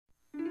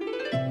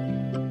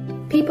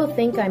People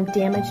think I'm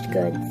damaged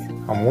goods.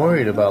 I'm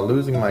worried about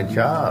losing my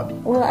job.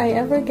 Will I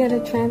ever get a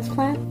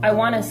transplant? I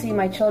want to see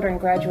my children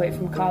graduate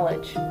from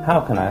college.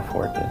 How can I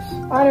afford this?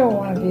 I don't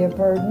want to be a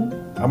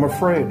burden. I'm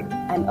afraid.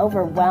 I'm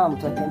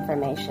overwhelmed with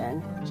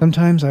information.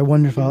 Sometimes I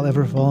wonder if I'll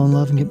ever fall in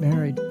love and get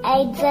married.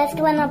 I just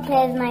want to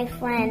play with my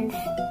friends.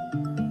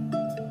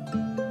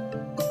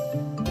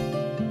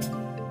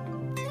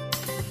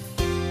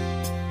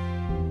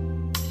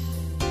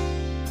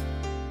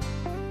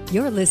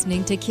 You're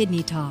listening to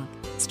Kidney Talk,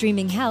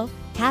 streaming health,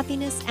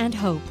 happiness, and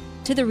hope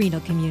to the renal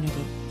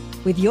community,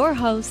 with your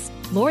hosts,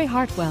 Lori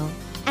Hartwell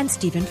and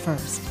Stephen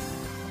Furst.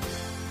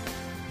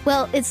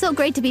 Well, it's so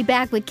great to be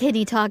back with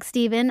Kidney Talk,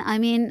 Stephen. I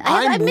mean,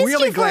 I missed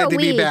really you for glad a to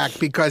week. be back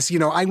because,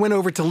 I went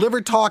over to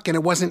Liver Talk and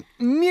it wasn't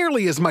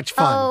nearly as much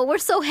fun. Oh, we're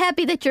so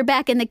happy that you're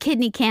back in the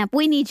kidney camp.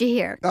 We need you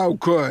here. Oh,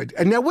 good.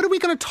 And now what are we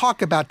going to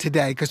talk about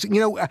today? Because,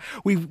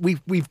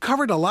 we've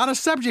covered a lot of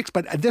subjects,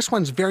 but this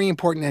one's very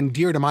important and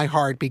dear to my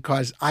heart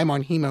because I'm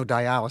on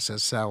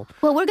hemodialysis, so.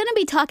 Well, we're going to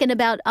be talking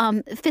about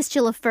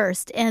Fistula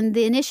First and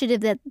the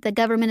initiative that the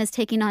government is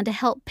taking on to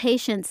help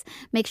patients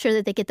make sure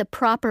that they get the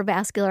proper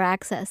vascular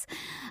access.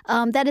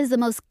 That is the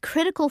most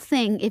critical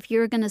thing if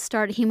you're going to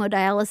start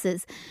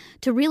hemodialysis,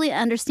 to really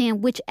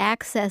understand which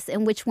access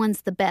and which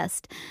one's the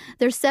best.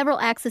 There's several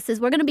accesses.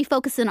 We're going to be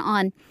focusing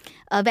on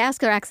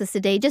vascular access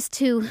today, just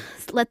to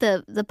let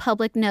the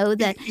public know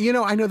that...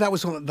 I know that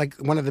was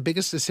one of the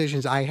biggest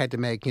decisions I had to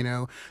make.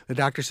 The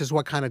doctor says,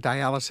 what kind of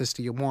dialysis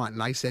do you want?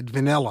 And I said,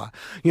 vanilla.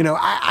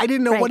 I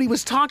didn't know what he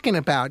was talking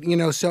about,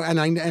 so,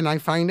 and I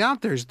find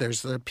out there's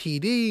the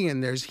PD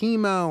and there's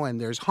hemo and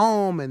there's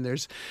home and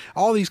there's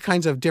all these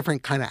kinds of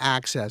different kind of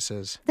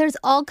accesses. There's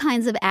all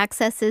kinds of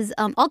accesses,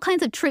 all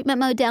kinds of treatment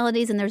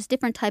modalities, and there's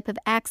different type of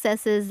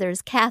accesses.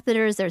 There's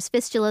catheters, there's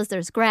fistulas,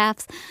 there's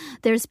grafts,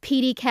 there's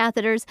PD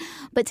catheters.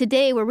 But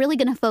today we're really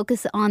going to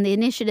focus on the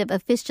initiative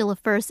of Fistula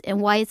First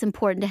and why it's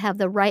important to have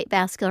the right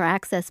vascular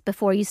access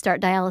before you start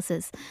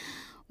dialysis.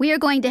 We are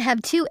going to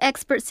have two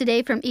experts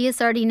today from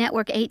ESRD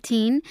Network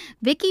 18,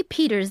 Vicki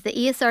Peters, the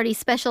ESRD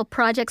Special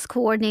Projects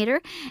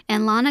Coordinator,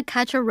 and Lana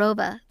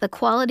Kacharova, the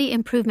Quality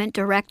Improvement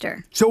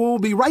Director. So we'll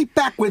be right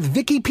back with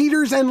Vicki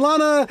Peters and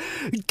Lana...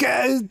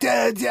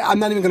 I'm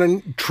not even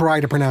going to try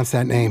to pronounce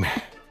that name.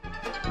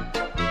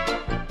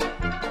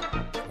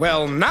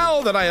 Well,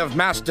 now that I have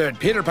mastered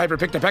Peter Piper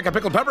picked a peck of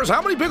pickled peppers,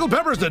 how many pickled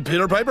peppers did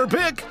Peter Piper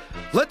pick?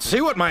 Let's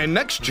see what my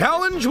next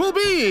challenge will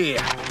be.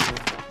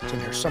 It's in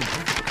here somewhere.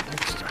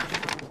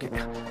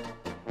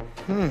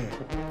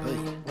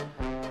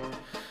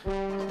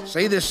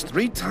 Say this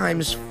 3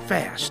 times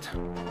fast.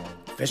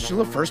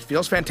 Fistula First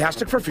feels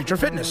fantastic for future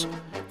fitness.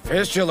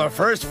 Fistula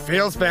First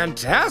feels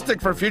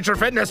fantastic for future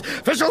fitness.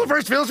 Fistula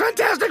First feels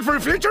fantastic for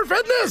future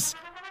fitness.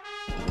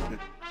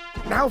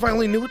 Now if I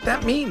only knew what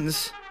that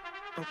means.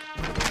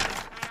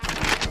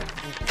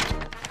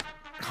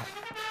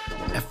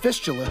 A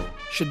fistula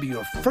should be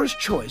your first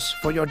choice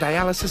for your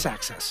dialysis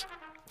access.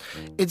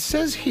 It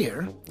says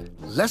here,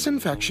 less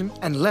infection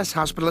and less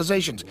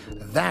hospitalizations.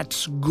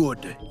 That's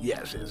good.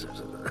 Yes.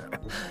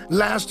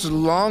 Lasts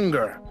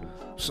longer.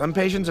 Some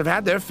patients have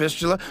had their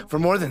fistula for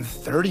more than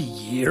 30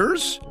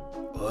 years?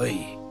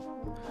 Oy.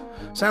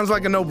 Sounds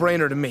like a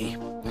no-brainer to me.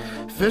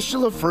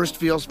 Fistula First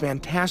feels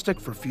fantastic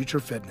for future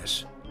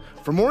fitness.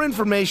 For more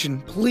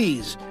information,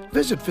 please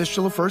visit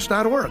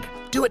fistulafirst.org.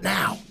 Do it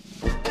now.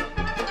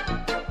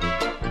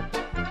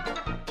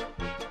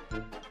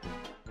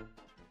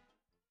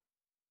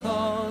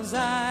 Cause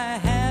I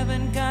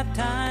haven't got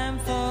time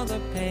for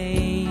the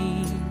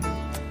pain.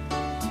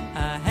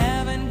 I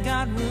haven't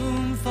got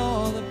room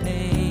for the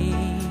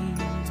pain.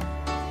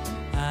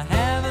 I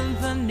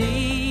haven't the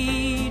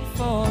need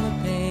for the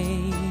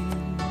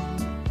pain.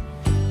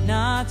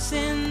 Not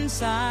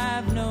since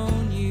I've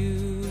known you.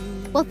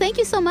 Well, thank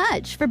you so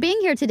much for being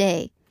here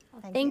today.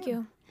 Thank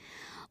you.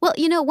 Well,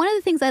 one of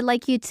the things I'd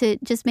like you to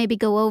just maybe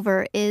go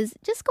over is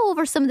just go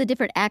over some of the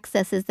different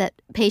accesses that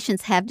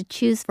patients have to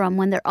choose from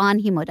when they're on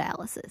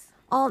hemodialysis.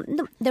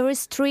 There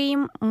is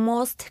 3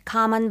 most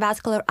common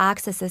vascular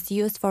accesses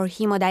used for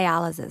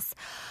hemodialysis.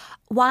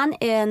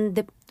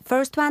 The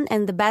first one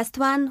and the best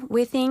one,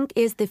 we think,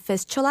 is the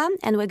fistula,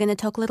 and we're going to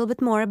talk a little bit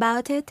more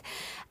about it.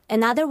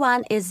 Another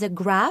one is the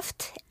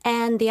graft,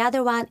 and the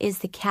other one is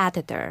the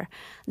catheter.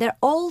 They're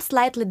all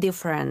slightly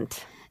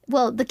different.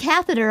 Well, the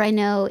catheter, I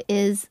know,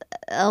 is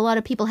a lot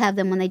of people have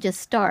them when they just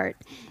start.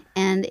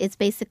 And it's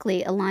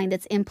basically a line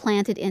that's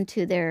implanted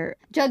into their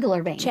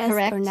jugular vein, chest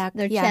correct? Or neck.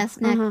 Their chest,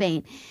 neck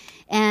vein.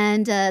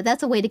 And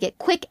that's a way to get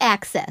quick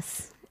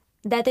access.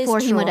 That is for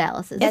true.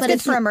 Hemodialysis. It's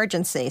good for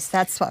emergencies.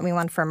 That's what we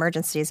want for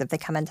emergencies, if they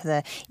come into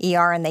the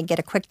ER and they get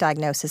a quick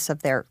diagnosis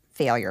of their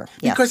failure.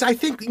 Yes. Because I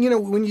think,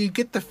 when you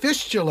get the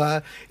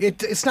fistula,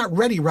 it's not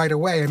ready right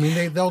away. I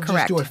mean, they'll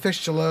Correct. just do a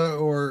fistula,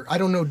 or I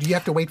don't know, do you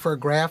have to wait for a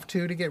graft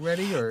to get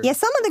ready? Or? Yeah,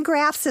 some of the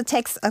grafts, it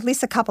takes at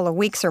least a couple of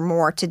weeks or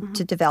more to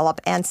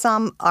develop, and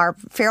some are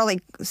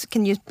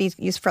can be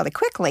used fairly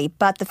quickly.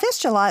 But the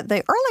fistula,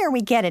 the earlier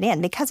we get it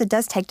in, because it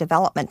does take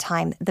development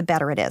time, the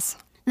better it is.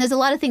 And there's a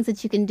lot of things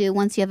that you can do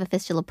once you have a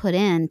fistula put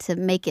in to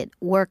make it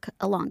work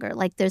longer.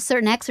 Like there's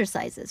certain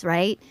exercises,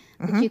 right,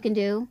 that you can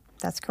do?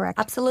 That's correct.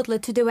 Absolutely,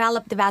 to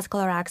develop the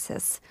vascular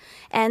access.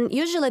 And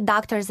usually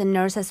doctors and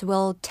nurses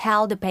will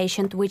tell the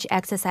patient which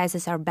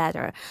exercises are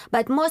better.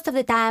 But most of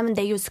the time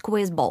they use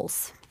squeeze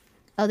balls.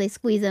 Oh, they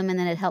squeeze them and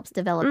then it helps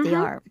develop the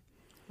arm.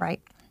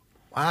 Right.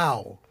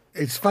 Wow.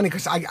 It's funny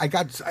because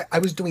I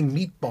was doing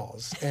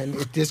meatballs and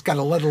it just got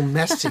a little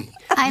messy.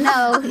 I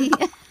know.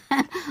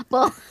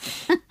 Well,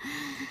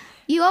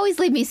 you always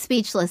leave me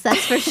speechless,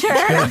 that's for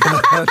sure.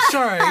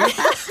 Sorry.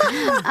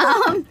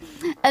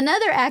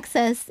 Another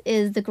access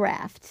is the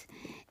graft.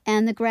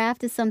 And the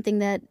graft is something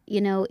that,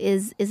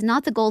 is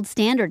not the gold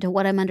standard to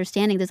what I'm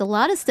understanding. There's a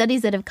lot of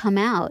studies that have come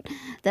out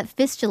that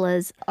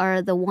fistulas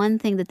are the one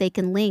thing that they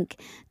can link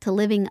to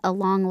living a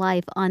long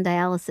life on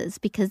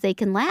dialysis because they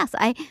can last.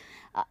 I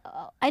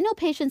know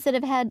patients that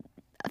have had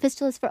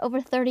fistulas for over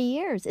 30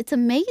 years. It's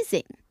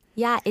amazing.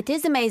 Yeah, it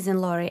is amazing,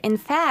 Lori. In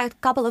fact, a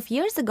couple of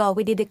years ago,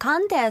 we did a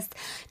contest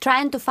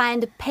trying to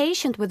find a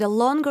patient with a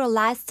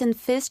longer-lasting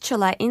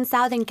fistula in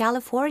Southern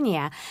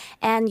California.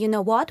 And you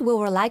know what? We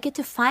were lucky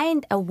to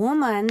find a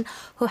woman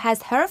who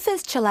has her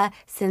fistula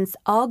since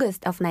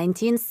August of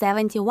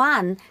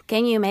 1971.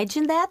 Can you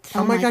imagine that?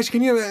 Oh my gosh,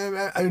 can you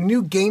have a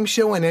new game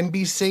show on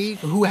NBC?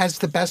 Who has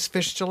the best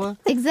fistula?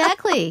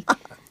 Exactly.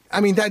 I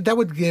mean, that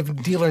would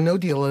give Deal or No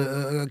Deal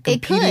a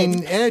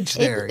competing edge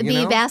there. It could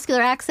be vascular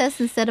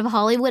access instead of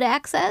Hollywood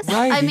access.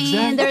 Right, I mean,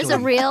 exactly. there's a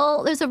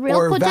real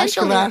or potential.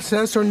 Vascular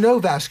access or no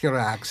vascular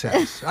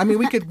access. I mean,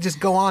 we could just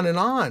go on and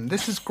on.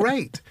 This is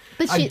great.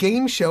 A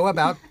game show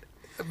about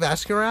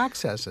vascular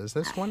accesses.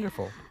 That's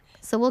wonderful.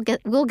 So we'll get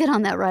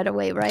on that right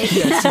away, right?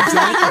 Yes,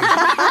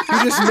 exactly.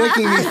 You're just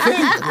making me think.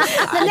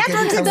 The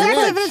network's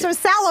executives are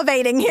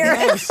salivating here.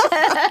 Yes.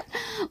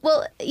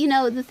 Well,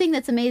 the thing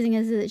that's amazing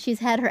is that she's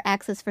had her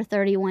access for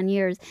 31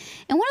 years.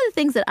 And one of the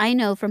things that I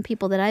know from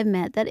people that I've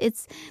met, that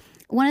it's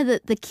one of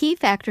the key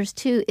factors,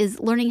 too, is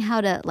learning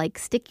how to,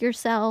 stick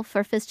yourself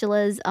for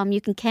fistulas. You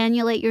can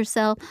cannulate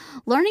yourself.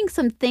 Learning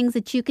some things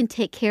that you can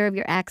take care of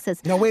your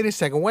access. Now, wait a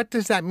second. What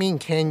does that mean,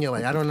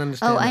 cannulate? I don't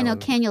understand. Oh, I know,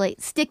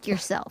 cannulate. Stick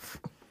yourself.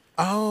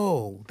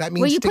 Oh, that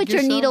means where you stick put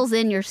your yourself? needles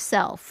in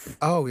yourself.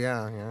 Oh,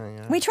 yeah.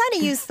 We try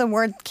to use the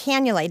word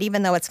cannulate,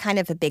 even though it's kind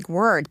of a big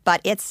word,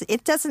 but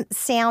it doesn't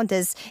sound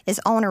as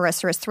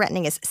onerous or as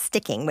threatening as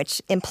sticking,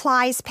 which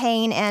implies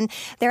pain. And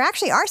there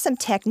actually are some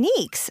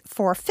techniques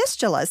for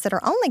fistulas that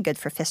are only good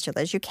for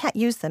fistulas. You can't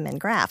use them in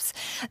grafts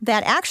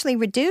that actually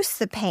reduce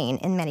the pain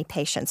in many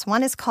patients.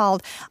 One is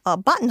called a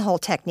buttonhole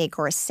technique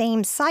or a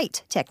same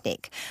site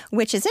technique,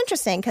 which is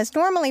interesting because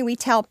normally we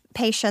tell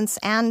patients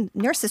and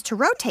nurses to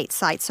rotate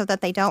sites so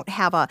that they don't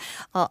have a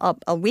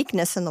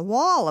weakness in the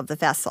wall of the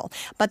vessel.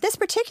 But this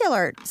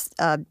particular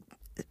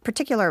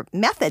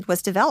method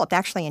was developed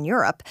actually in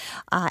Europe,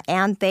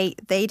 and they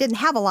didn't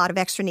have a lot of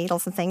extra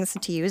needles and things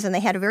to use, and they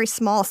had a very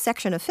small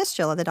section of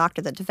fistula. The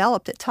doctor that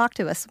developed it talked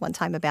to us one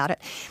time about it.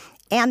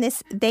 And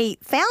they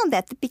found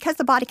that because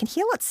the body can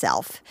heal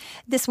itself,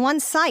 this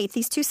one site,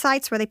 these two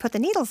sites where they put the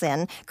needles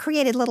in,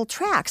 created little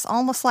tracks,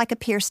 almost like a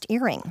pierced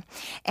earring.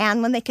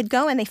 And when they could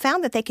go and they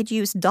found that they could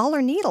use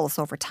duller needles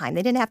over time.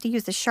 They didn't have to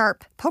use the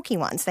sharp, pokey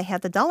ones. They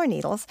had the duller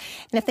needles.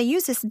 And if they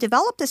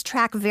develop this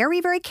track very,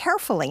 very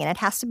carefully, and it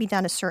has to be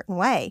done a certain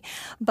way,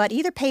 but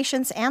either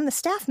patients and the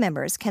staff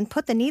members can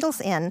put the needles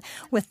in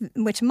with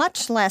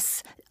much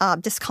less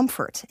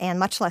discomfort and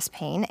much less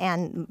pain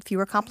and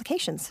fewer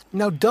complications.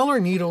 Now, duller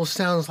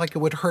needles sounds like it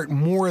would hurt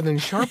more than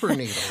sharper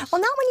needles.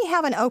 Well, not when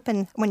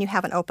you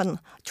have an open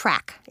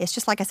track. It's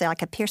just like I said,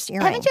 like a pierced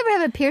earring. Haven't you ever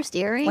had a pierced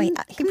earring? Well,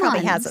 he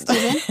probably hasn't.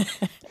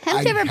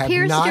 Haven't you ever pierced your ear? I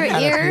have not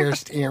had a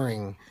pierced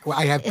earring. Well,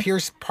 I have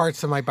pierced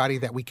parts of my body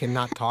that we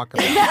cannot talk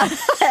about.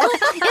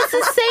 It's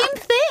the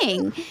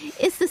same thing.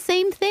 It's the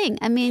same thing.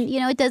 I mean,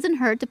 it doesn't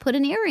hurt to put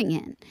an earring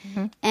in.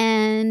 Mm-hmm.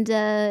 And,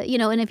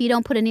 and if you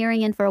don't put an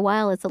earring in for a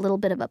while, it's a little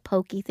bit of a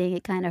pokey thing.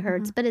 It kind of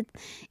hurts, but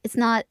it's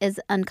not as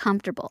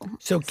uncomfortable.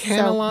 So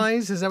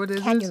cannulize, is that what it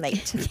is?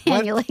 Cannulate.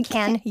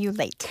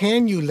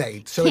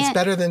 Cannulate. So it's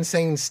better than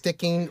saying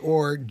sticking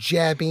or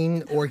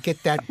jabbing or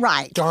get that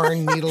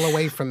darn needle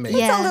away from me.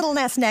 Yeah. It's a little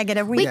less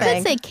negative, we think.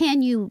 Could say,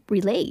 can you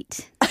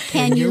relate?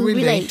 Can you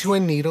relate to a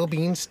needle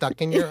being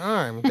stuck in your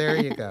arm? There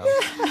you go.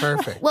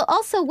 Perfect. Well,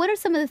 also, what are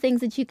some of the things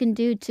that you can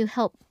do to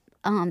help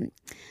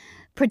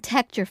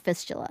protect your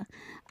fistula?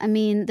 I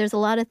mean, there's a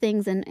lot of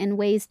things and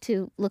ways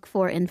to look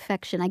for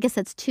infection. I guess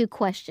that's two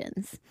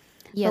questions.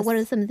 Yes. But what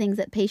are some things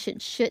that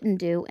patients shouldn't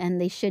do and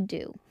they should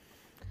do?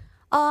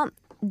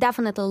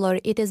 Definitely,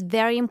 Lori. It is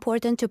very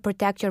important to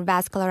protect your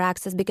vascular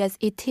access because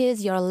it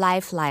is your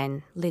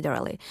lifeline,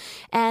 literally.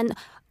 And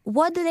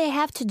what do they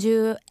have to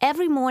do?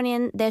 Every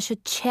morning, they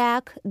should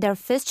check their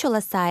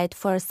fistula site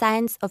for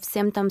signs of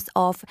symptoms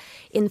of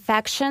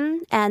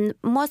infection. And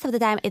most of the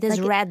time, it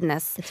is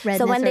redness. It's redness.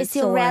 So when they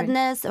see sore.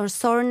 redness or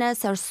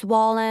soreness or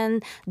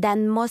swollen,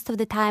 then most of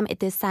the time,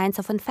 it is signs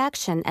of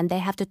infection. And they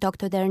have to talk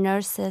to their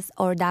nurses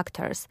or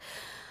doctors.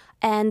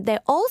 And they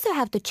also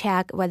have to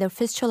check whether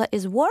fistula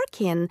is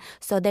working.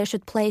 So they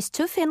should place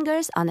 2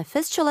 fingers on the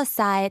fistula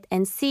side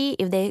and see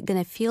if they're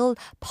going to feel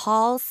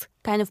pulse,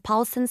 kind of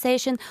pulse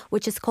sensation,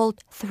 which is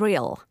called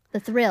thrill. The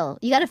thrill.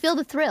 You got to feel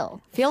the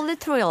thrill. Feel the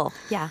thrill,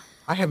 yeah.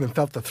 I haven't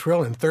felt the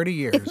thrill in 30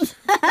 years.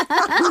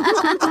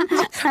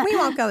 We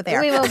won't go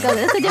there. We won't go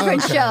there. It's a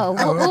different show.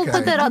 We'll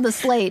put that on the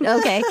slate.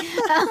 Okay.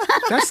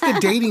 That's the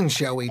dating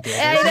show we did.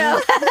 I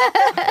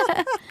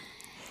know.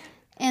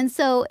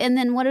 And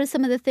then what are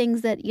some of the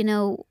things that,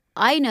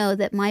 I know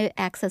that my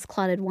access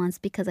clotted once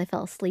because I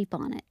fell asleep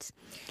on it.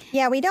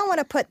 Yeah, we don't want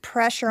to put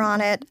pressure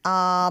on it.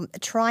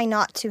 Try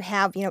not to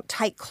have,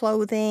 tight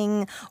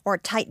clothing or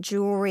tight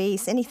jewelry,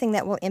 anything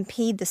that will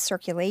impede the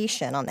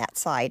circulation on that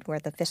side where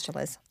the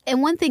fistula is.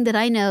 And one thing that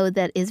I know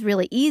that is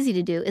really easy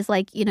to do is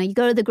you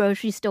go to the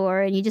grocery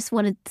store and you just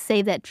want to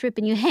save that trip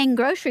and you hang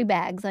grocery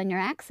bags on your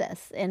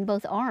access in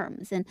both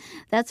arms. And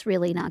that's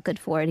really not good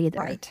for it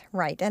either.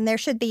 Right. And there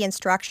should be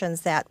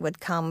instructions that would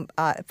come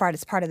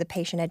as part of the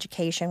patient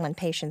education when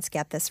patients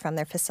get this from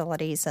their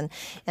facilities and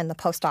the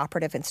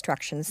post-operative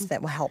instructions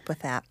that will help with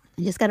that.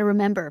 You just got to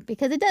remember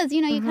because it does,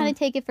 you kind of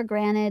take it for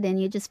granted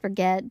and you just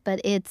forget.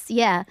 But it's,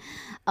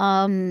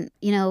 having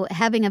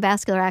a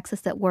vascular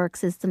access that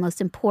works is the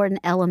most important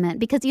element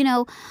because,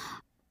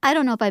 I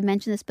don't know if I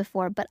mentioned this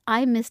before, but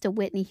I missed a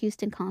Whitney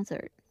Houston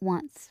concert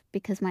once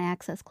because my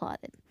access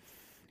clotted.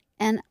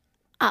 And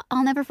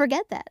I'll never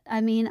forget that. I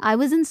mean, I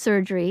was in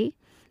surgery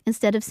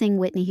instead of seeing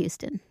Whitney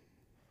Houston.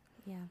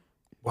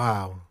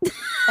 Wow.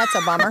 That's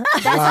a bummer.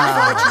 That's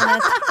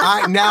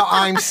unfortunate. Now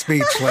I'm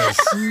speechless.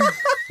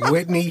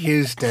 Whitney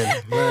Houston.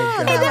 My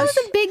gosh. That was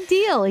a big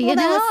deal, That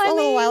was a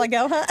little while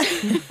ago, huh?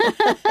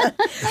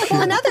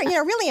 Well, another,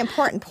 really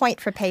important point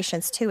for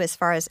patients too, as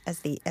far as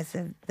the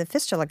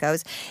fistula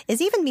goes,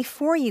 is even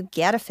before you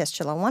get a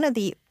fistula, one of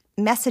the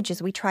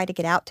messages we try to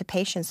get out to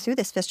patients through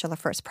this Fistula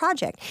First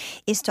project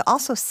is to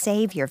also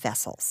save your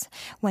vessels.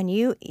 When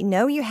you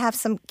know you have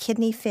some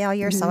kidney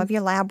failure, some of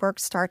your lab work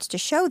starts to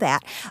show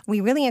that, we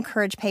really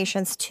encourage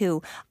patients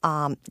to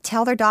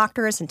tell their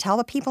doctors and tell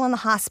the people in the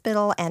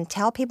hospital and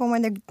tell people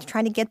when they're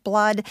trying to get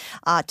blood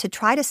to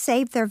try to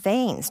save their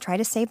veins, try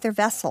to save their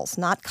vessels,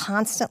 not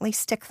constantly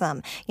stick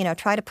them.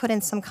 Try to put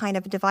in some kind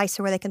of device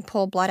where they can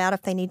pull blood out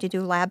if they need to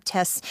do lab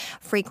tests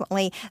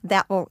frequently.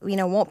 That will,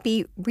 won't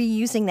be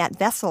reusing that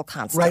vessel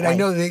constantly. Right. I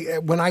know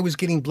when I was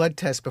getting blood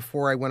tests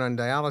before I went on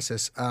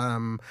dialysis,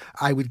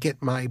 I would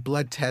get my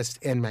blood test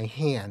in my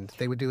hand.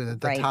 They would do it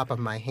at the top of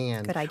my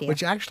hand. Good idea.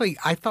 Which actually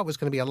I thought was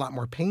going to be a lot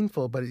more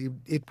painful, but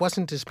it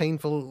wasn't as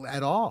painful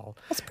at all.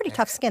 That's pretty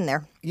tough skin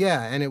there.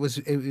 Yeah, and it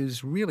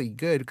was really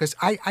good because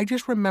I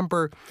just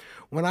remember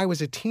when I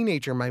was a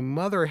teenager, my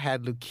mother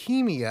had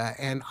leukemia,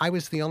 and I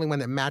was the only one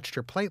that matched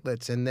her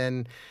platelets, and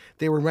then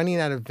they were running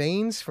out of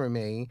veins for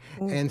me,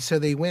 and so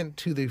they went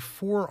to the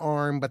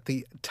forearm, but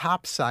the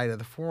top side of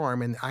the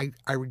forearm, and I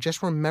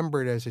just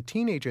remembered as a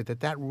teenager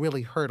that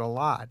really hurt a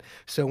lot.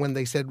 So when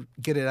they said,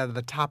 get it out of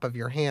the top of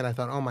your hand, I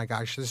thought, oh my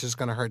gosh, this is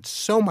going to hurt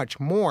so much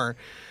more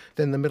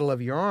than the middle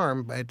of your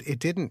arm, but it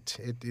didn't.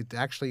 It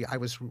actually, I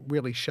was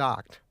really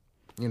shocked,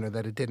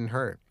 that it didn't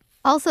hurt.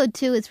 Also,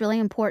 too, it's really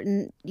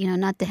important,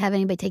 not to have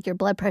anybody take your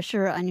blood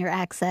pressure on your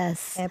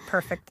access.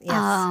 Perfect,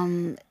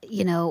 yes.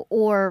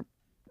 Or,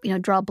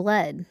 draw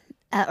blood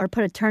or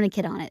put a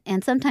tourniquet on it.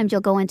 And sometimes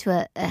you'll go into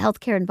a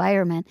healthcare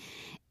environment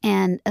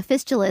and a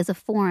fistula is a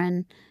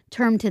foreign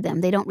term to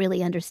them. They don't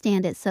really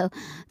understand it. So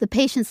the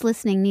patients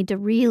listening need to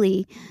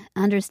really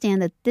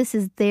understand that this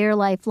is their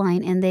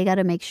lifeline and they got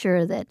to make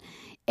sure that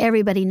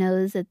everybody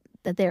knows that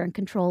they're in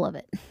control of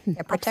it.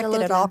 Yeah,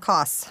 protected at all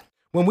costs.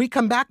 When we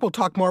come back, we'll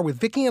talk more with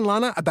Vicki and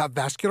Lana about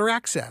vascular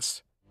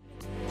access.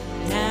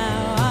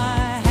 Now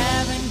I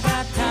haven't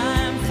got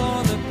time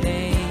for the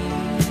pain.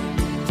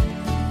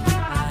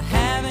 I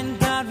haven't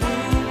got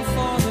room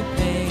for the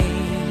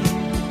pain.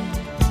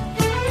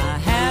 I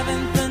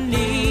haven't the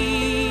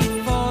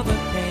need for the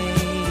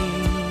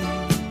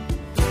pain.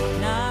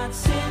 Not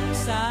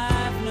since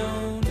I've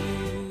known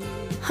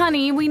you.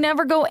 Honey, we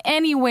never go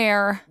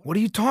anywhere. What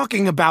are you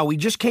talking about? We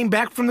just came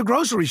back from the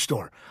grocery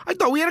store. I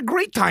thought we had a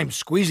great time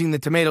squeezing the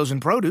tomatoes and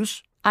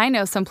produce. I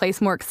know someplace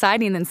more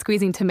exciting than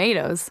squeezing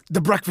tomatoes. The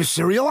breakfast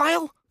cereal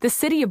aisle? The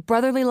city of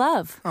brotherly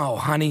love. Oh,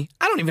 honey,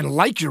 I don't even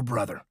like your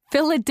brother.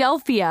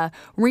 Philadelphia.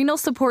 Renal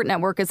Support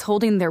Network is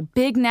holding their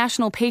big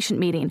national patient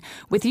meeting.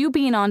 With you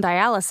being on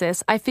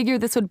dialysis, I figure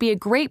this would be a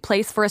great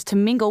place for us to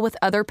mingle with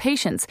other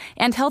patients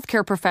and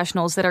healthcare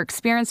professionals that are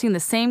experiencing the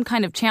same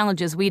kind of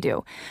challenges we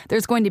do.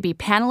 There's going to be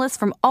panelists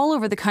from all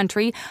over the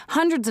country,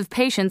 hundreds of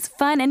patients,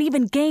 fun, and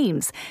even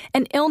games.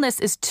 An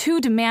illness is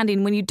too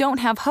demanding when you don't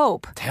have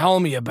hope. Tell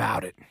me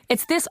about it.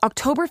 It's this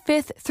October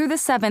 5th through the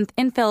 7th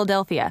in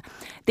Philadelphia.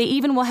 They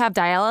even will have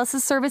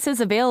dialysis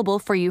services available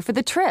for you for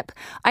the trip.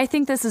 I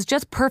think this is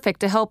just perfect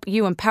to help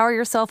you empower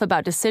yourself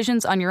about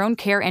decisions on your own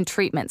care and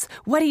treatments.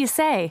 What do you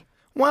say?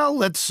 Well,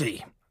 let's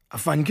see. A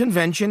fun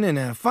convention in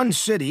a fun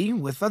city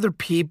with other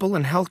people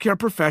and healthcare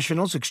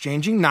professionals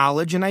exchanging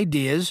knowledge and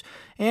ideas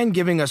and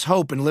giving us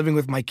hope in living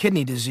with my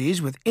kidney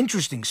disease with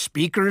interesting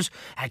speakers,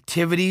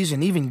 activities,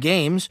 and even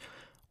games.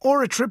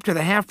 Or a trip to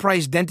the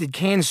half-price dented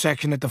cans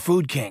section at the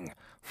Food King.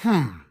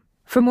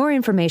 For more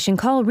information,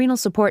 call Renal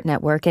Support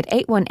Network at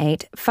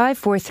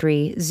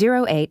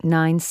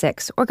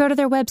 818-543-0896 or go to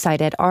their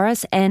website at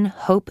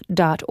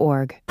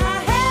rsnhope.org.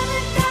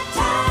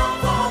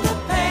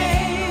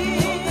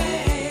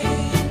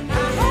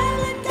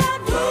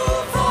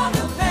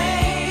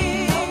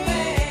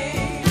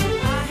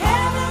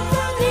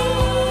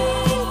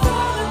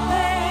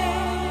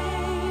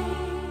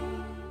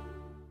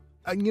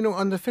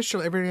 On the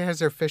fistula, everybody has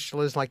their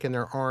fistulas like in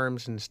their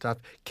arms and stuff.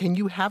 Can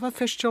you have a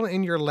fistula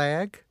in your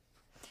leg?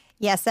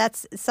 Yes,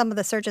 that's some of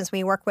the surgeons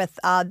we work with.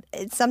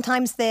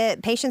 Sometimes the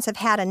patients have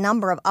had a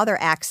number of other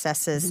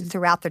accesses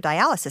throughout their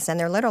dialysis, and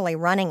they're literally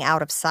running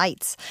out of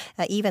sites,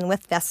 even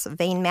with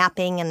vein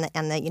mapping and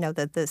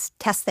the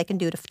tests they can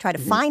do to try to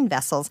find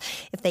vessels.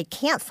 If they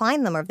can't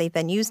find them or if they've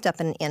been used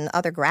up in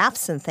other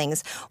grafts and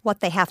things, what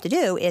they have to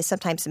do is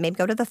sometimes maybe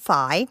go to the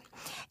thigh,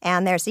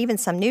 and there's even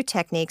some new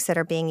techniques that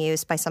are being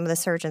used by some of the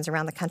surgeons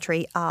around the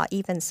country,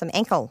 even some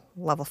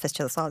ankle-level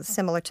fistulas,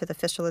 similar to the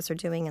fistulas they're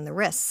doing in the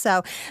wrists.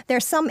 So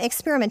there's some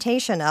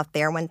experimentation out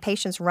there. When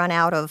patients run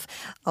out of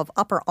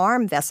upper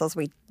arm vessels,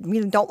 we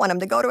really don't want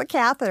them to go to a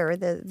catheter.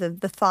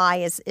 The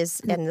thigh is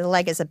and the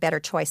leg is a better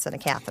choice than a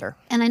catheter.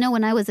 And I know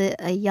when I was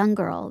a young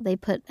girl, they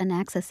put an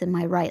access in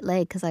my right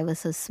leg because I was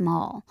so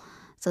small,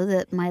 so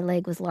that my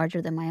leg was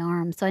larger than my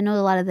arm. So I know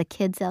a lot of the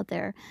kids out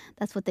there,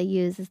 that's what they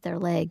use is their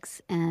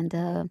legs. And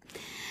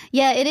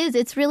it is.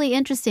 It's really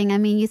interesting. I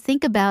mean, you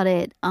think about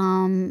it,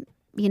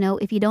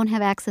 if you don't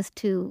have access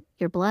to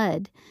your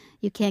blood,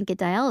 you can't get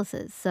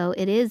dialysis. So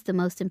it is the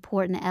most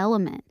important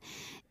element.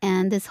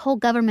 And this whole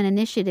government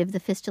initiative, the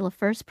Fistula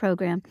First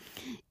program,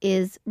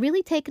 is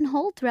really taking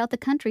hold throughout the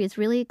country. It's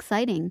really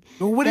exciting.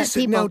 Well, what is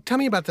it? No, tell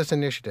me about this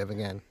initiative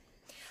again.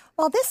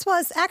 Well, this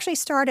was actually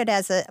started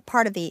as a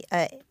part of the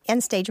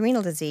End-Stage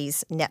Renal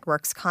Disease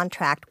Network's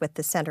contract with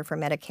the Center for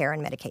Medicare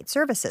and Medicaid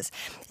Services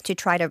to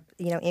try to,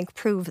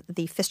 improve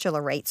the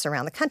fistula rates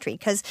around the country.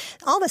 Because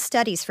all the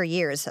studies for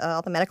years,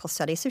 all the medical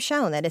studies have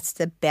shown that it's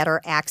the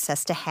better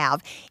access to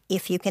have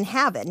if you can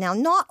have it. Now,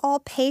 not all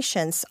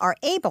patients are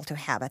able to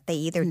have it. They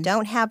either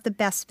don't have the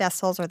best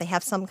vessels or they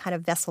have some kind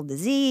of vessel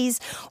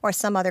disease or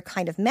some other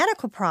kind of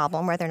medical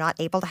problem where they're not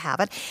able to have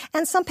it.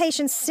 And some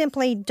patients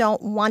simply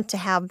don't want to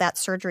have that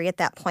surgery at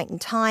that point in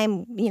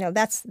time.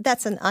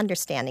 That's an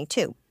understanding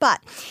too.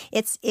 But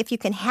if you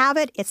can have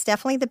it, it's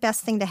definitely the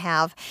best thing to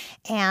have.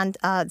 And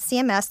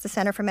CMS, the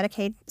Center for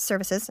Medicaid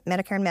Services,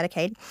 Medicare and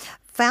Medicaid,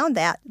 found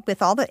that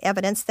with all the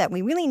evidence that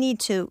we really need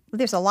to,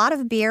 there's a lot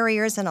of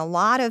barriers and a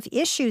lot of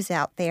issues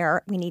out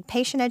there. We need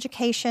patient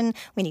education,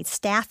 we need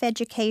staff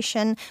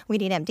education, we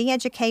need MD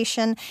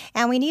education,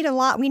 and we need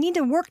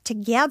to work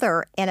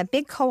together in a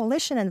big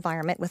coalition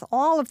environment with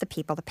all of the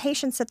people, the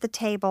patients at the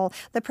table,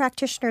 the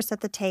practitioners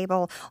at the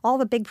table, all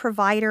the big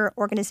provider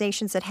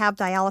organizations that have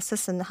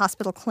dialysis and the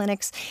hospital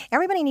clinics.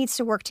 Everybody needs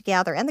to work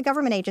together, and the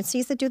government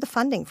agencies that do the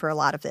funding for a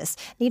lot of this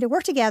need to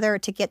work together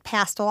to get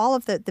past all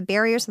of the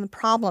barriers and the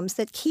problems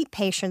that keep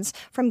patients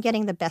from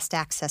getting the best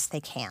access they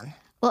can.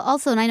 Well,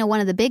 also, and I know one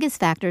of the biggest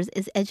factors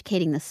is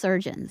educating the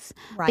surgeons.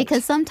 Right.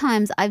 Because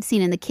sometimes I've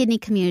seen in the kidney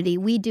community,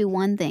 we do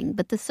one thing,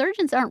 but the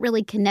surgeons aren't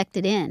really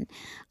connected in.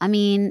 I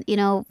mean,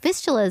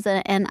 fistulas,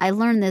 and I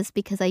learned this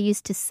because I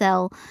used to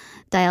sell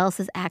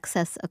dialysis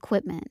access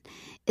equipment,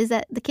 is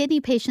that the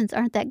kidney patients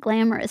aren't that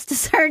glamorous to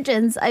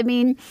surgeons. I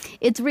mean,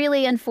 it's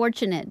really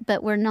unfortunate,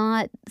 but we're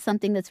not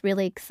something that's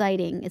really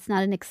exciting. It's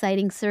not an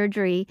exciting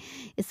surgery.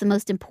 It's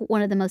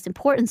one of the most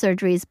important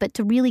surgeries, but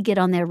to really get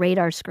on their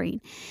radar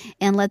screen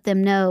and let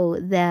them know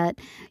that,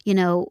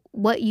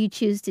 what you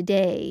choose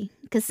today,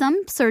 because some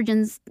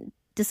surgeons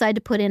decide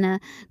to put in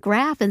a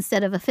graft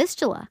instead of a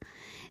fistula.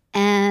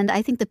 And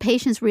I think the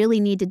patients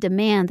really need to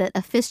demand that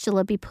a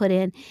fistula be put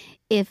in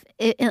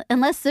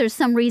unless there's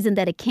some reason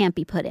that it can't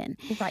be put in.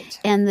 Right.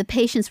 And the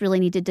patients really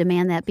need to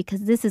demand that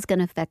because this is going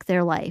to affect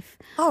their life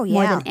more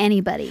than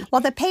anybody. Well,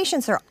 the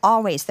patients are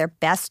always their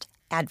best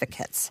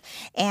advocates.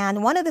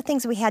 And one of the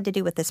things we had to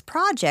do with this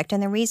project,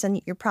 and the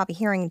reason you're probably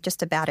hearing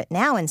just about it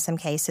now in some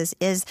cases,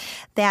 is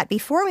that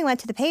before we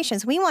went to the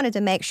patients, we wanted to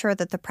make sure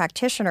that the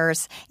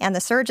practitioners and the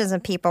surgeons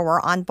and people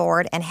were on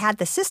board and had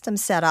the system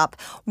set up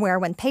where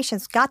when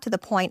patients got to the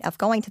point of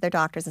going to their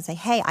doctors and say,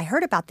 hey, I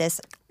heard about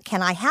this,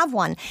 can I have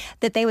one,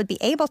 that they would be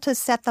able to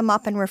set them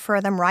up and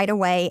refer them right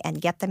away and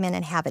get them in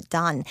and have it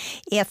done.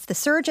 If the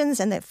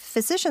surgeons and the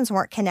physicians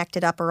weren't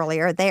connected up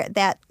earlier,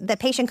 that the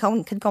patient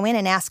could go in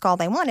and ask all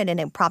they wanted and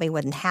it probably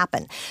wouldn't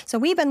happen. So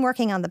we've been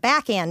working on the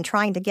back end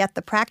trying to get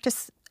the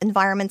practice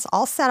environments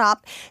all set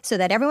up so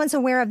that everyone's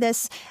aware of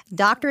this.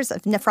 Doctors,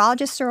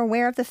 nephrologists are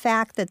aware of the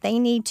fact that they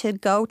need to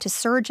go to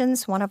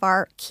surgeons. One of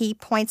our key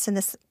points in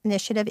this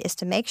initiative is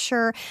to make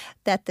sure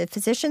that the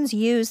physicians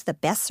use the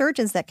best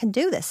surgeons that can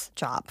do this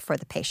job for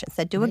the patients,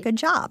 that do a good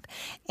job.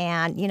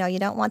 And, you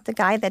don't want the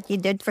guy that you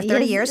did for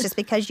 30 years just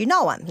because you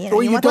know him.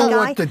 Or you don't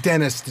want the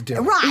dentist to do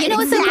it. Right, You know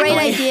what's exactly. a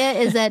great idea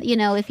is that,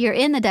 if you're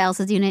in the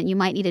dialysis unit and you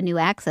might need a new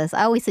access,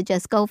 I always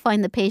suggest go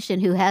find the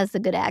patient who has the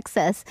good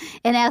access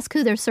and ask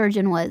who their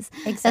surgeon was.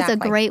 Exactly. That's a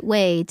great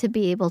way to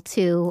be able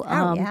to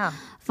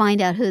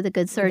find out who the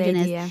good surgeon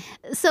is.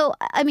 So,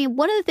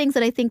 one of the things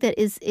that I think that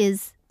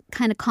is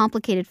kind of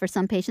complicated for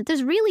some patients,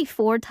 there's really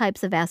 4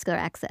 types of vascular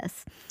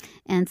access.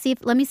 And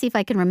let me see if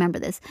I can remember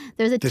this.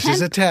 This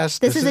is a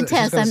test. This is a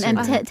test.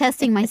 I'm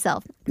testing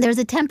myself. There's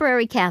a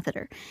temporary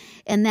catheter,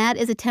 and that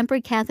is a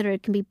temporary catheter.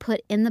 It can be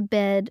put in the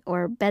bed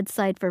or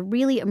bedside for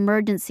really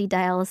emergency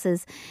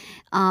dialysis,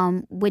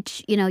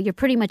 which, you're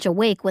pretty much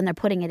awake when they're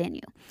putting it in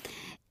you.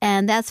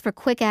 And that's for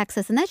quick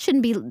access. And that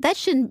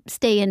shouldn't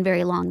stay in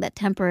very long, that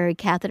temporary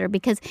catheter,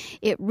 because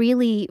it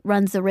really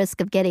runs the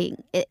risk of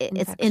getting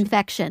it's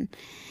infection.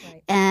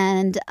 Right.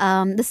 And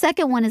the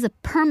second one is a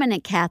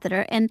permanent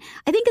catheter. And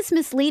I think it's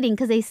misleading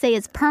because they say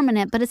it's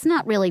permanent, but it's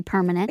not really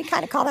permanent. We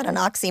kind of call that an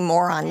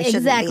oxymoron.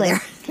 Exactly.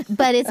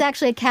 But it's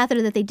actually a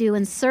catheter that they do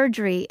in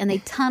surgery, and they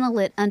tunnel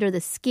it under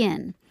the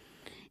skin.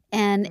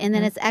 And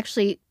then it's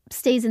actually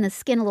stays in the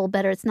skin a little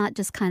better. It's not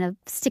just kind of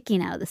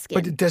sticking out of the skin.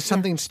 But does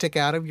something stick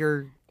out of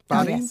your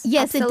body?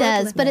 Yes, it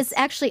does. But it's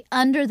actually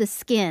under the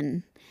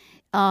skin.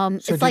 So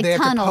it's do like they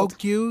have tunneled. to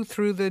poke you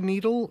through the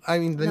needle?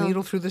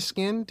 Needle through the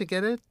skin to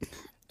get it?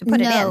 To put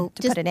it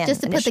in.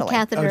 Just to put the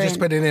catheter in. Just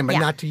put it in, but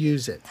not to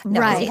use it. No,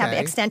 right. You have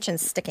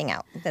extensions sticking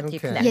out that you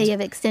connect. Yeah, you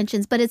have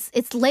extensions, but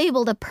it's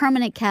labeled a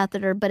permanent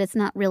catheter, but it's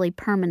not really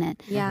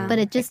permanent. Yeah. But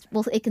it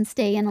can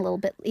stay in a little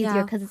bit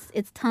easier because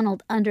it's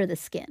tunneled under the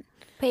skin.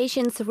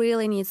 Patients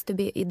really need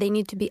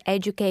to be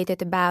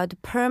educated about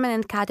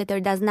permanent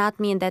catheter does not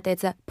mean that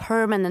it's a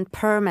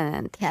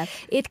permanent. Yes.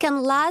 It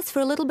can last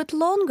for a little bit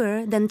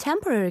longer than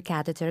temporary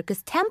catheter,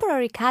 because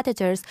temporary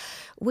catheters,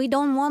 we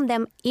don't want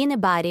them in a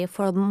body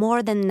for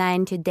more than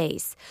 90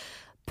 days.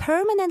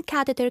 Permanent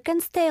catheter can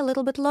stay a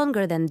little bit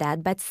longer than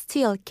that, but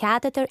still,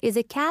 catheter is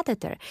a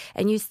catheter,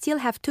 and you still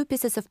have 2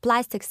 pieces of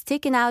plastic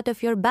sticking out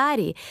of your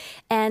body.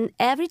 And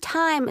every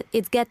time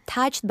it gets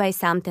touched by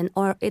something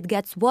or it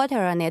gets water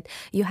on it,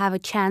 you have a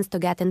chance to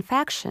get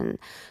infection.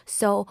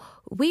 So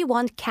we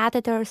want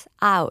catheters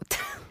out.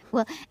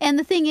 Well, and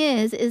the thing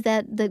is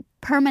that the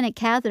permanent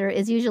catheter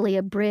is usually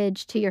a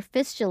bridge to your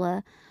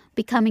fistula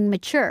becoming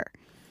mature.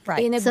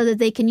 Right. So that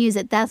they can use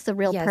it. That's the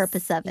real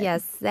purpose of it.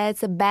 Yes,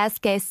 that's a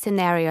best case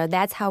scenario.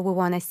 That's how we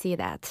want to see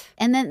that.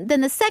 And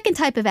then the second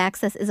type of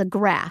access is a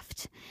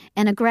graft.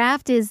 And a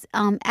graft is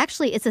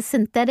actually it's a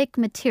synthetic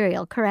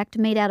material, correct,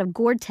 made out of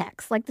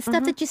Gore-Tex, like the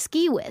stuff that you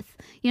ski with.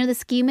 The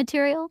ski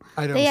material.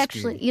 I don't ski.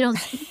 Actually, you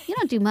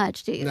don't do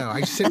much, do you? No,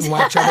 I sit and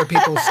watch other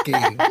people ski.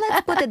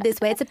 Let's put it this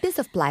way: it's a piece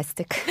of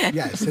plastic.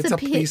 Yes, it's a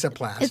piece of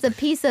plastic. It's a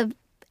piece of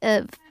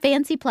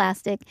fancy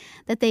plastic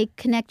that they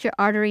connect your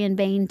artery and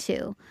vein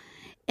to.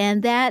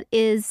 And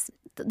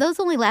those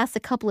only last a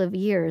couple of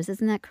years.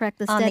 Isn't that correct?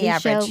 The studies on the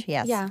average, show?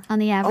 yes. Yeah. On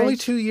the average. Only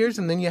 2 years,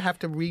 and then you have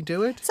to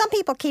redo it? Some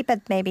people keep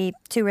it maybe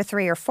 2 or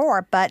 3 or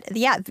 4, but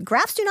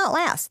grafts do not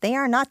last. They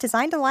are not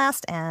designed to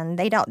last, and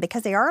they don't,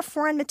 because they are a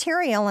foreign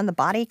material, and the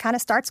body kind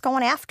of starts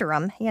going after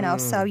them,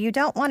 so you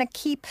don't want to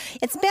keep,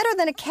 it's better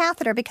than a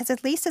catheter because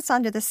at least it's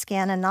under the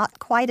skin and not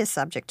quite as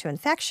subject to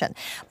infection,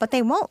 but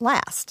they won't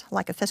last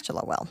like a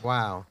fistula will.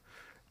 Wow.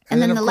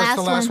 And then of the course,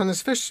 last one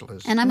is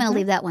fistulas. And I'm going to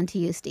leave that one to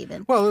you,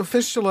 Stephen. Well, a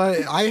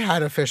fistula, I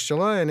had a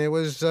fistula, and it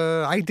was,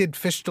 I did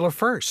fistula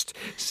first.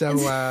 So,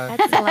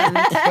 Excellent.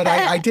 But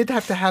I did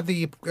have to have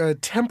the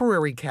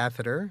temporary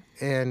catheter,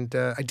 and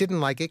I didn't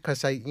like it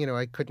because I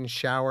couldn't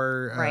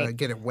shower,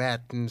 get it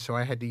wet, and so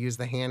I had to use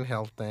the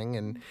handheld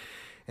thing.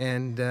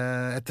 And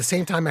at the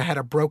same time, I had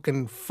a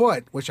broken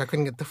foot, which I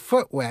couldn't get the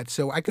foot wet,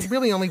 so I could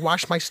really only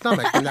wash my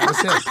stomach, and that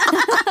was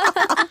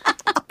it.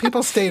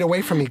 People stayed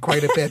away from me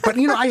quite a bit. But,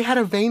 I had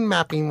a vein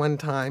mapping one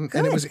time,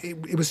 and it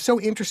was so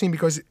interesting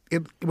because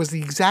it was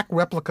the exact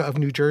replica of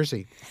New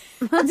Jersey.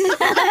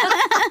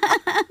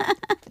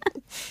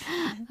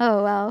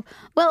 Oh, wow.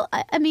 Well,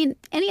 any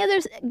other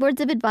words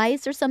of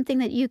advice or something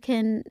that you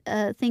can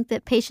think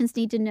that patients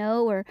need to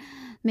know, or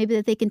maybe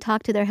that they can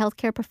talk to their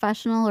healthcare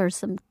professional, or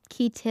some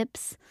key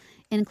tips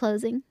in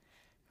closing?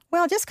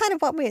 Well, just kind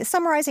of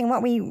summarizing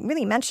what we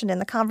really mentioned in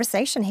the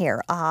conversation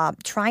here,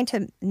 trying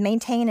to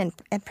maintain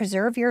and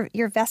preserve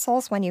your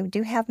vessels when you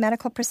do have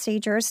medical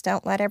procedures.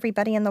 Don't let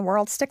everybody in the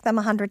world stick them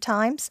 100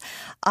 times.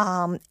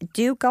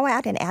 Do go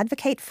out and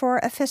advocate for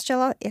a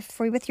fistula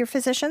with your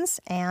physicians,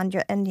 and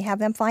you have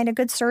them find a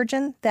good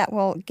surgeon that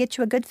will get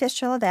you a good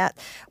fistula that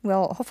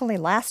will hopefully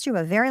last you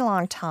a very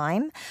long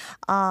time.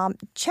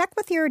 Check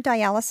with your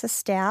dialysis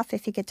staff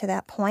if you get to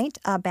that point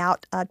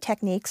about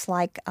techniques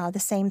like the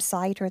same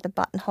site or the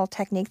buttonhole surgical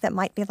technique that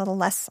might be a little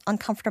less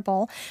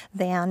uncomfortable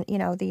than,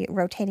 the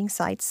rotating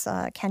sites,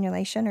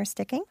 cannulation or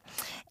sticking.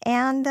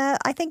 And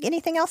I think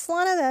anything else,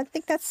 Lana? I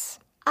think that's...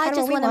 I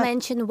just want to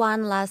mention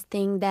one last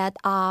thing that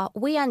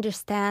we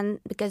understand,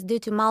 because due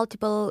to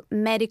multiple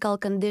medical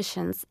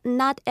conditions,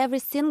 not every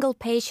single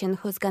patient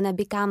who's going to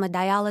become a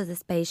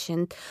dialysis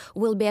patient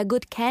will be a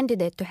good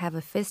candidate to have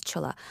a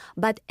fistula.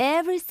 But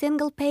every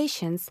single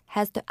patient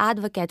has to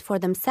advocate for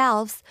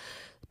themselves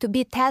to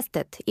be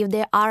tested if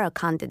they are a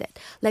candidate.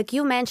 Like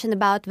you mentioned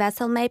about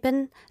vessel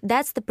mapping,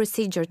 that's the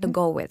procedure to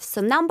go with.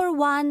 So number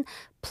one,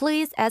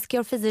 please ask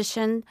your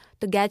physician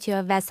to get you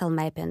a vessel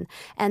mapping.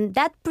 And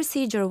that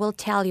procedure will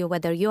tell you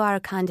whether you are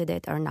a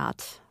candidate or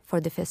not for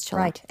the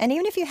fistula. Right. And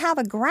even if you have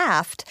a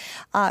graft,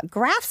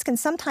 grafts can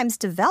sometimes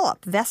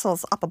develop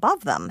vessels up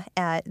above them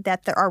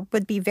that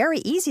would be very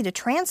easy to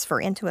transfer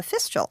into a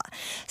fistula.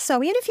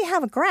 So even if you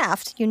have a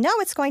graft,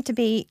 it's going to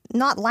be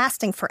not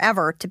lasting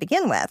forever to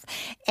begin with.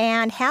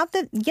 And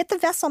get the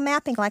vessel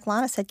mapping, like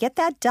Lana said, get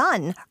that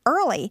done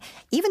early,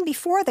 even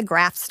before the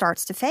graft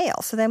starts to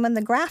fail. So then when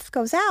the graft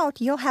goes out,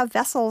 you'll have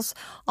vessels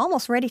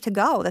almost ready to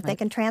go that they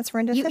can transfer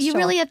into fistula. You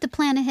really have to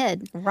plan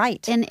ahead.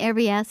 Right. In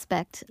every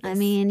aspect. Yes. I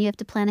mean, you have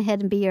to plan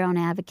ahead and be your own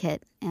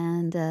advocate.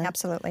 And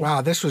absolutely.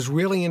 Wow, this was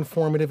really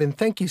informative, and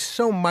thank you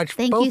so much,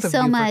 both of you,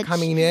 for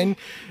coming in.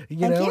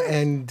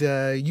 And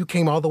you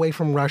came all the way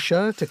from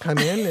Russia to come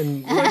in,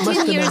 and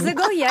 14 years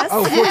ago, yes.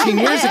 Oh, 14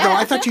 years ago.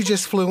 I thought you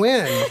just flew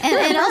in.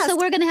 And also,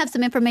 we're going to have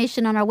some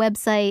information on our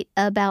website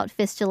about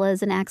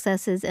fistulas and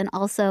accesses, and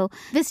also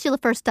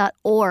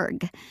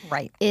fistulafirst.org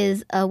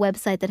is a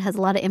website that has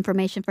a lot of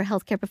information for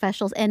healthcare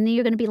professionals, and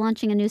you're going to be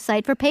launching a new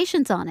site for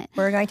patients on it.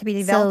 We're going to be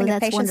developing a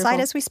patient site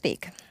as we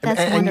speak.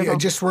 That's wonderful.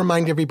 And just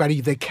remind everybody,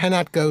 they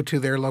cannot go to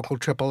their local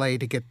AAA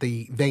to get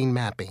the vein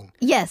mapping.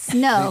 Yes,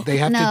 no. They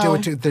have to do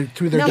it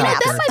through their doctor.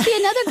 That might be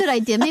another good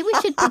idea. Maybe we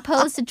should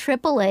propose to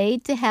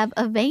AAA to have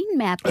a vein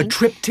mapping. A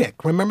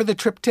triptych. Remember the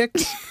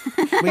triptychs?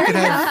 We could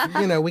have,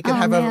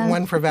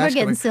 one for vascular. We're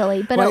getting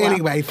silly, but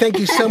anyway, thank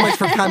you so much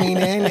for coming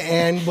in,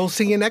 and we'll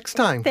see you next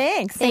time.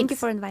 Thanks. Thank you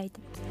for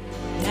inviting.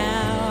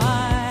 Now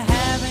I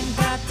haven't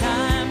got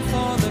time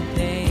for the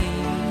pain.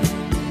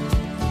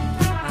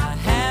 I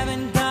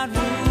haven't got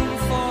room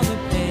for the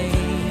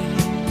pain.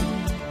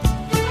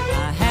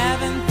 I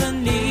haven't the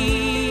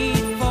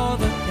need for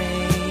the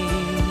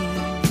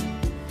pain.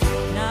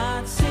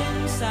 Not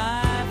since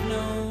I've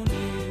known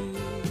you.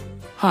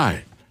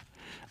 Hi,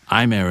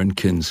 I'm Aaron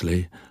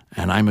Kinsley,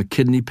 and I'm a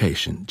kidney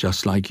patient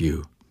just like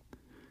you.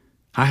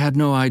 I had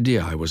no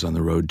idea I was on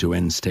the road to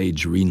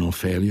end-stage renal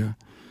failure.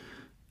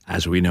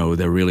 As we know,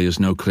 there really is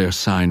no clear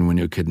sign when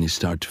your kidneys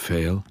start to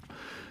fail.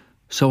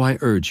 So I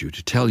urge you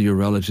to tell your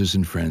relatives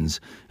and friends,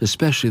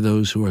 especially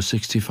those who are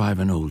 65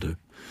 and older,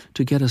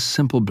 to get a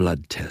simple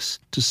blood test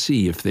to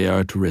see if they are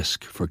at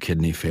risk for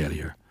kidney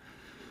failure.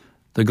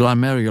 The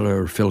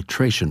glomerular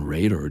filtration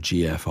rate, or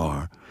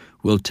GFR,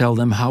 will tell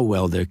them how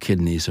well their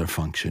kidneys are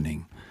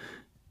functioning.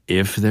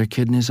 If their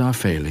kidneys are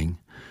failing,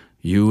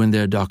 you and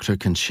their doctor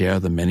can share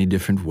the many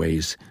different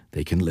ways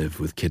they can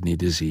live with kidney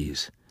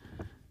disease.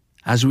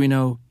 As we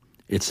know,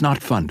 it's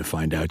not fun to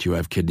find out you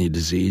have kidney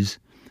disease.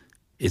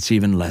 It's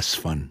even less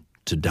fun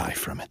to die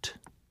from it.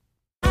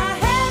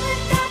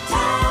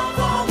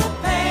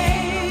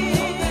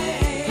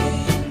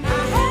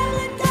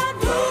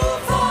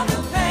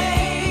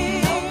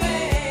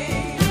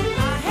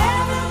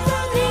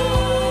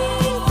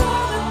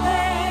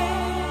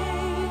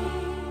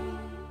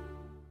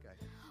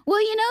 Well,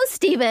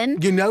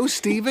 Stephen.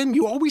 Stephen?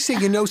 You always say,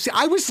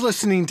 I was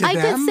listening to them.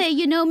 I could say,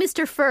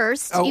 Mr.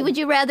 First. Oh. Would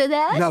you rather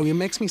that? No, it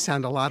makes me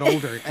sound a lot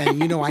older.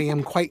 And, I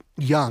am quite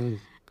young.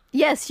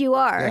 Yes, you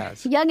are.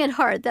 Yes. Young at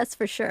heart, that's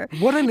for sure.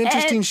 What an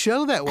interesting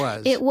show that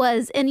was. It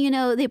was. And,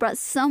 they brought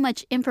so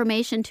much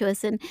information to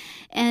us. And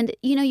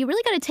you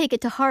really got to take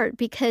it to heart,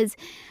 because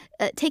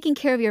taking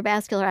care of your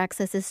vascular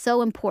access is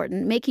so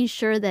important. Making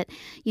sure that,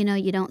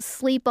 you don't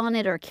sleep on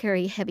it or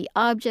carry heavy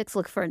objects.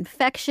 Look for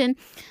infection.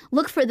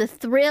 Look for the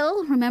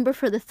thrill. Remember,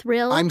 for the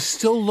thrill. I'm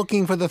still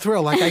looking for the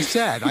thrill. Like I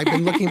said, I've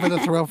been looking for the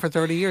thrill for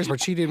 30 years,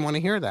 but she didn't want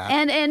to hear that.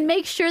 And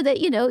make sure that,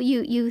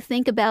 you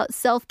think about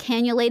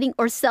self-cannulating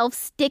or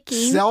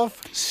self-sticking.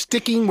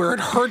 Self-sticking where it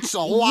hurts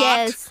a lot.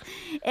 Yes.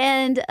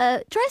 And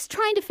just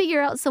trying to figure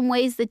out some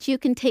ways that you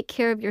can take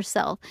care of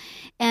yourself.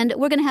 And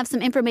we're going to have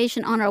some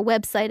information on our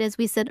website, as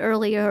we said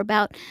earlier,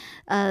 about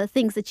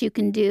things that you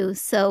can do.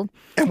 So,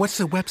 and what's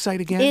the website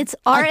again? It's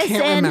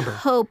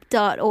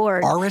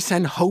rsnhope.org.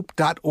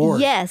 rsnhope.org.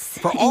 Yes.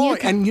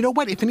 And you know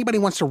what? If anybody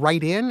wants to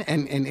write in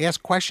and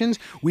ask questions,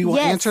 we will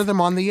answer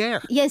them on the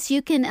air. Yes,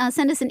 you can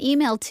send us an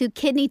email to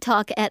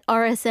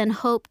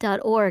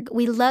kidneytalk@rsnhope.org.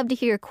 We love to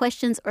hear your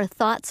questions or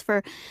thoughts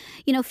for,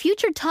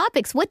 future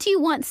topics. What do you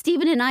want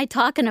Stephen and I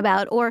talking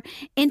about or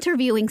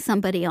interviewing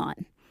somebody on?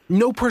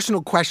 No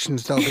personal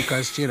questions, though,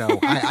 because,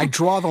 I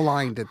draw the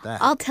line at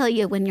that. I'll tell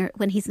you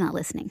when he's not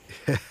listening.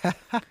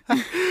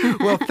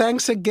 Well,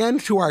 thanks again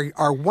to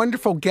our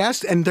wonderful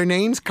guests, and their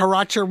names,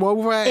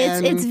 Karacharova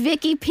and... It's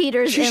Vicki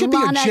Peters she and should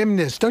Lana. Be a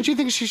gymnast. Don't you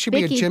think she should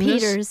Vicki be a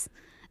gymnast? Peters.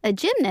 A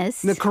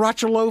gymnast?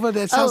 Karacharova?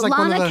 That sounds like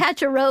Lana one of the...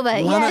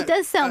 Kacharova. Yeah, it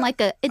does sound like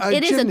it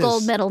is a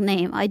gold medal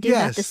name, I do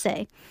have to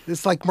say.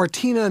 It's like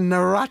Martina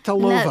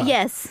Navratilova. No,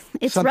 yes,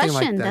 it's Something Russian.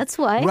 Like that. That's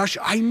why. Russia.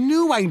 I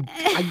knew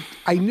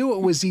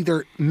it was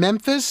either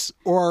Memphis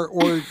or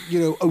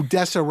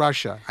Odessa,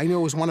 Russia. I knew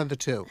it was one of the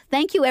two.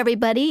 Thank you,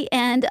 everybody,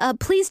 and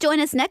please join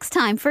us next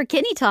time for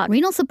Kidney Talk.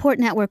 Renal Support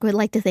Network would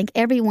like to thank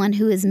everyone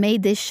who has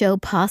made this show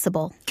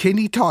possible.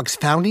 Kidney Talk's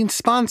founding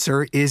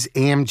sponsor is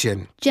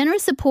Amgen.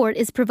 Generous support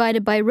is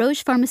provided by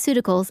Roche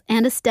Pharmaceuticals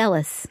and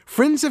Astellas.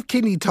 Friends of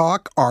Kidney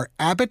Talk are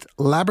Abbott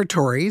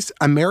Laboratories,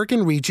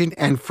 American Regent,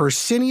 and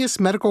Fresenius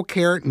Medical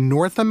Care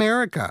North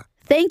America.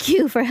 Thank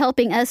you for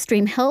helping us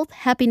stream health,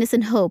 happiness,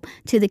 and hope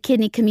to the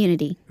kidney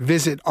community.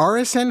 Visit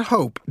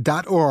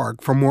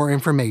rsnhope.org for more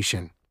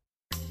information.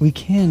 We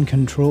can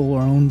control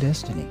our own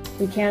destiny.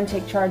 We can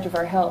take charge of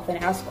our health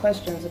and ask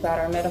questions about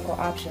our medical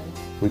options.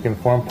 We can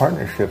form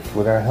partnerships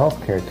with our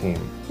healthcare team.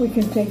 We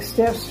can take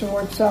steps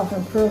toward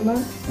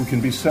self-improvement. We can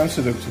be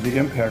sensitive to the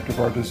impact of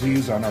our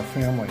disease on our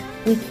family.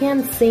 We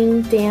can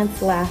sing,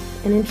 dance,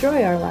 laugh, and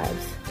enjoy our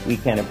lives. We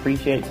can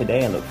appreciate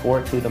today and look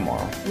forward to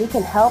tomorrow. We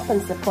can help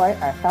and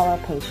support our fellow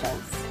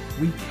patients.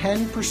 We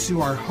can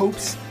pursue our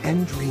hopes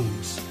and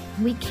dreams.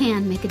 We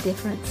can make a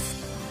difference.